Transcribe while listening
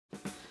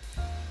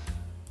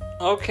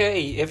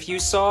Okay, if you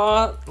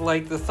saw,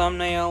 like, the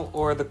thumbnail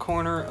or the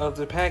corner of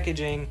the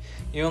packaging,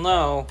 you'll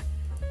know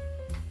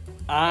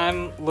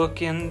I'm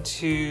looking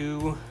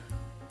to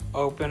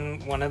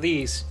open one of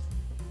these.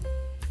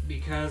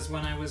 Because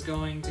when I was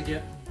going to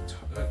get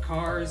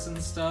cars and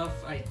stuff,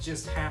 I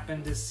just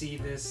happened to see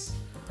this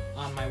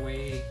on my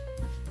way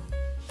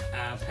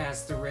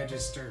past the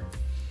register.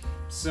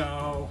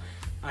 So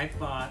I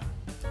thought,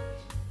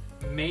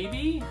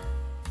 maybe?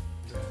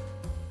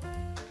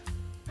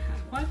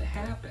 What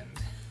happened?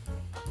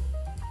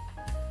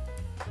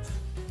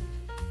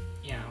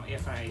 You know,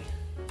 if I'm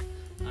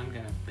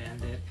gonna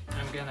bend it.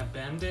 I'm gonna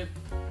bend it.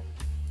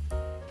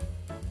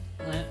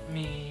 Let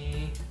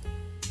me...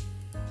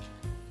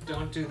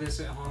 Don't do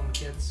this at home,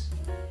 kids.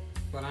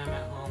 But I'm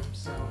at home,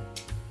 so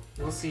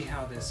we'll see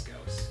how this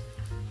goes.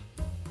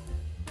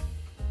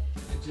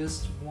 I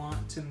just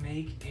want to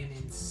make an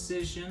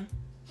incision.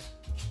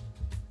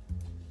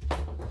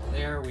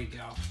 There we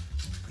go.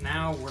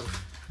 Now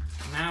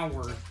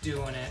we're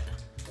doing it.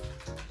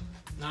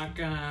 Not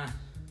gonna...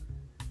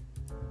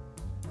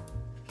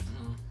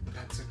 Oh,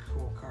 that's a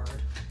cool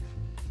card.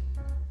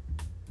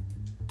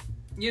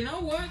 You know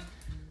what?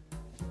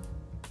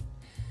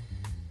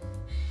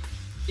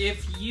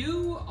 If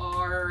you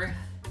are...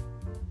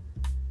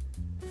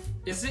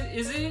 Is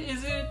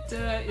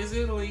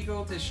it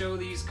illegal to show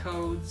these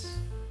codes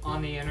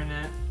on the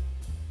internet?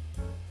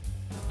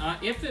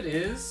 If it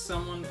is,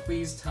 someone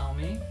please tell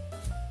me.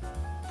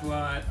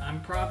 But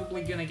I'm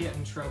probably gonna get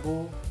in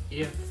trouble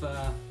if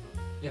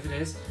it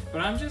is.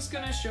 But I'm just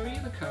gonna show you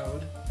the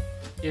code.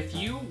 If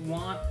you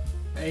want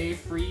a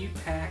free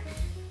pack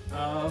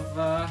of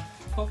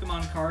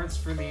Pokemon cards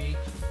for the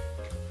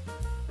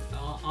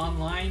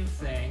online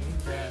thing,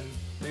 then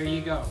there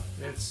you go.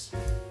 It's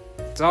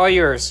all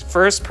yours.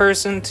 First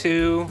person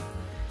to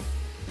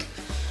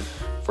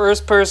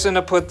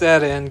put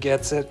that in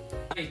gets it.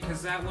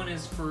 Because that one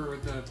is for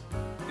the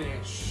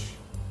fish.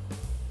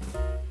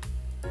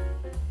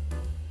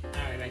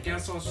 Alright, I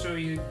guess I'll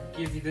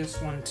give you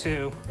this one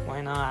too. Why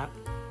not?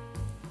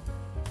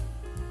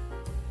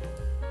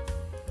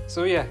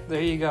 So yeah,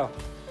 there you go.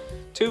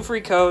 2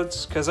 free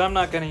codes, because I'm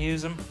not going to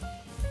use them.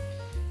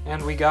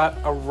 And we got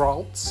a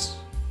Ralts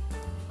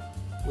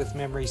with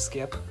memory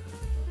skip.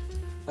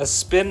 A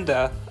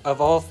Spinda,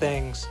 of all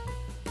things.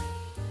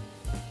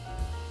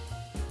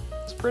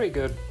 It's pretty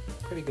good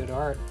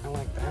art. I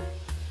like that.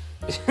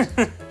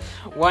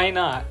 Why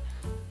not?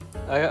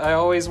 I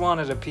always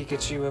wanted a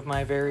Pikachu of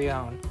my very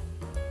own.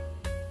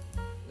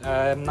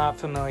 I'm not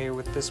familiar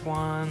with this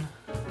one.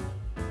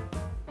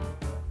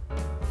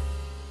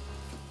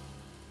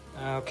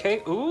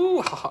 Okay,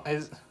 ooh,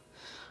 I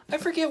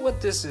forget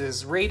what this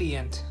is.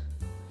 Radiant.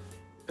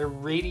 A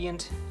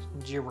Radiant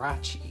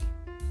Jirachi.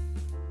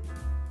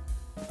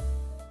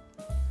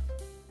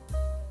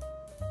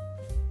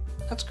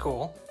 That's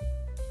cool.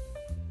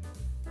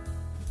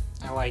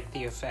 I like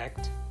the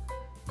effect.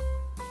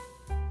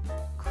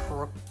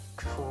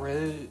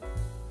 Crocodile?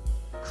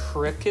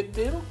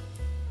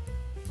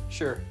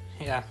 Sure,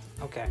 yeah,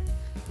 okay.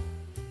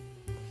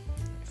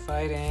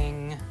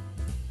 Fighting...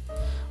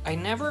 I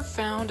never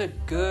found a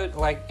good,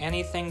 like,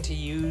 anything to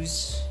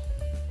use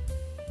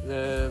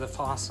the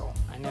fossil.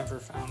 I never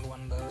found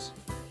one of those.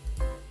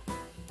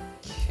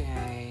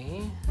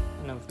 Okay,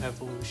 an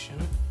evolution.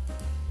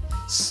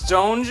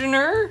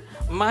 Stonegener?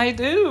 My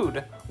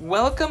dude,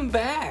 welcome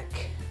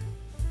back.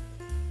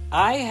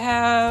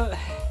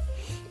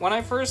 When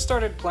I first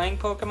started playing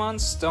Pokemon,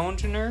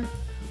 Stonegener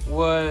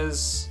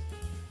was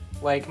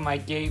like my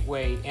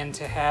gateway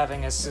into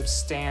having a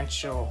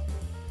substantial,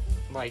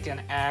 like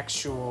an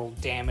actual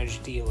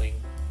damage dealing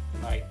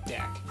like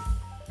deck.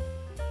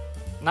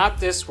 Not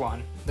this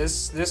one.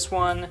 This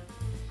one,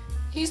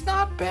 he's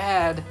not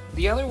bad.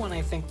 The other one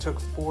I think took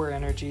 4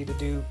 energy to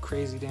do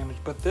crazy damage,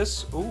 but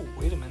this, ooh,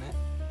 wait a minute.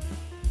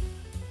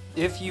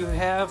 If you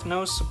have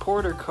no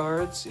supporter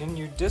cards in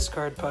your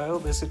discard pile,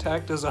 this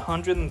attack does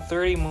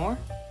 130 more?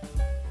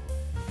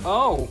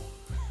 Oh!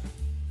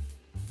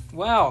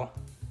 Wow.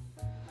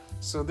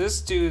 So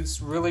this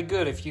dude's really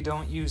good if you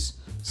don't use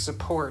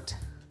support.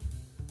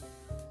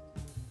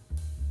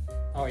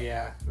 Oh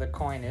yeah, the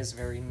coin is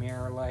very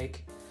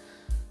mirror-like.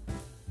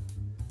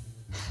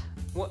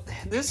 Well,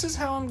 this is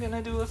how I'm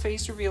gonna do a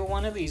face reveal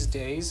one of these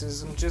days,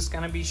 is I'm just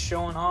gonna be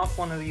showing off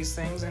one of these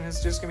things and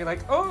it's just gonna be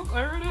like, oh,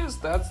 there it is,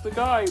 that's the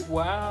guy,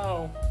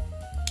 wow.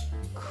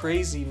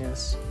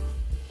 Craziness.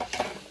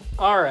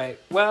 Alright,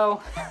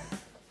 well,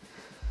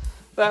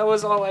 that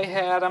was all I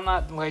had. I'm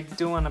not, like,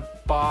 doing a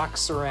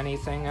box or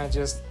anything. I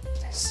just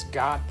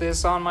got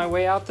this on my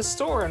way out the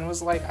store and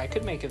was like, I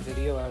could make a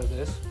video out of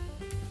this.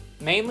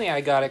 Mainly I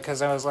got it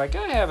because I was like,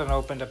 I haven't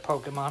opened a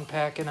Pokemon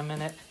pack in a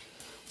minute.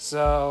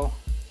 So...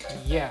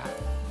 yeah,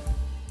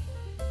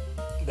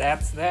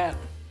 that's that.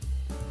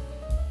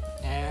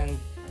 And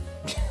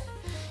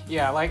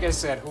yeah, like I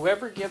said,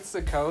 whoever gets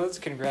the codes,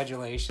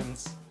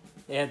 congratulations.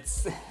 It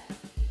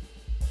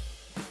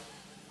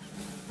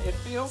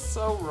feels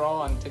so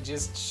wrong to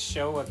just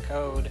show a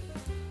code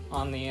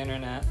on the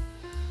internet.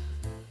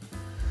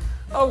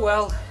 Oh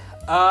well,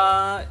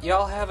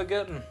 Y'all have a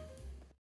good one.